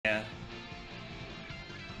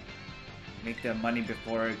Make the money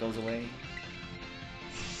before it goes away.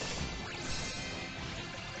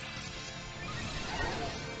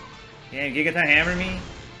 Damn, Gigaton hammer me?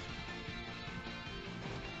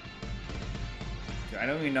 Dude, I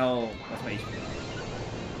don't even know what's my HP.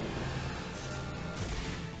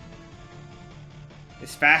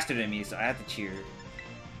 It's faster than me, so I have to cheer.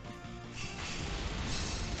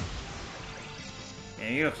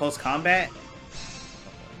 Damn, you got close combat?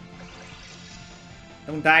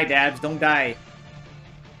 Don't die, Dabs. Don't die.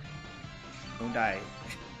 Don't die.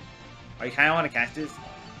 Oh, you kind of want to catch this?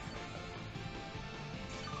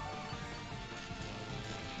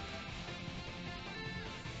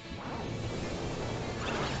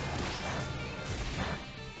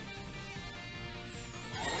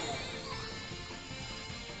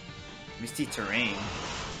 Misty terrain.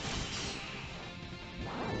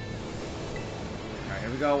 Alright, here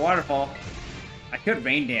we go. Waterfall. I could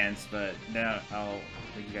rain dance, but then I'll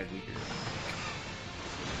make you guys weaker.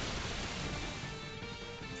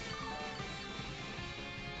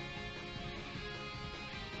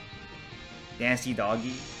 Dancy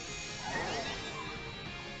doggy.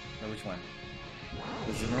 Oh, which one?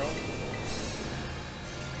 The Zimmerl?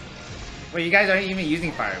 Wait, you guys aren't even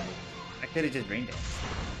using fire move. I could have just rain danced.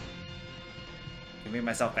 To make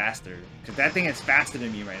myself faster. Because that thing is faster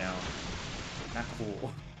than me right now. Not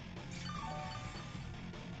cool.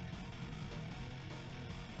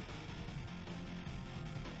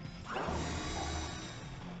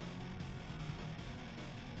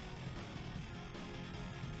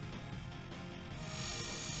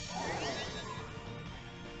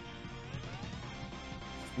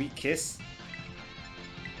 Sweet kiss.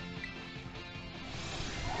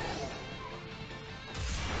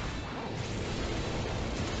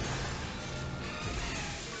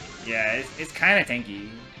 Yeah, it's kind of tanky.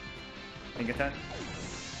 Tinkaton.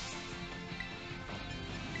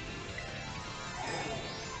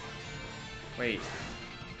 Wait,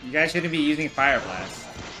 you guys shouldn't be using Fire Blast.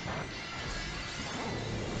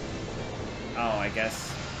 Oh, I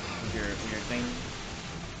guess your thing.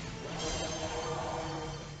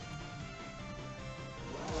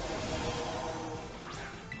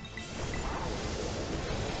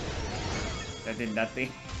 That did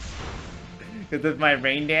nothing. Because of my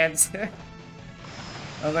rain dance. I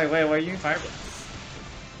was like, wait, why are you Fire Blast?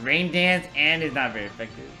 Rain dance and it's not very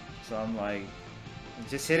effective. So I'm like,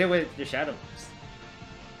 just hit it with your shadow moves.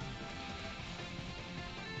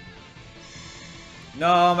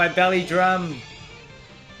 No, my belly drum.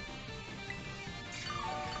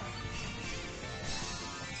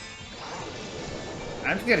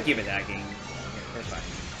 I'm just gonna keep attacking. That's fine.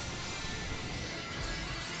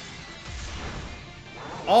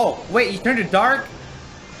 Oh, wait, you turned to dark?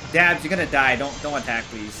 Dabs, you're gonna die. Don't attack,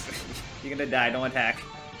 please. You're gonna die. Don't attack.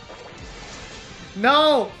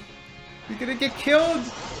 No! You're gonna get killed!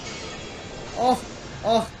 Oh,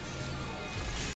 oh.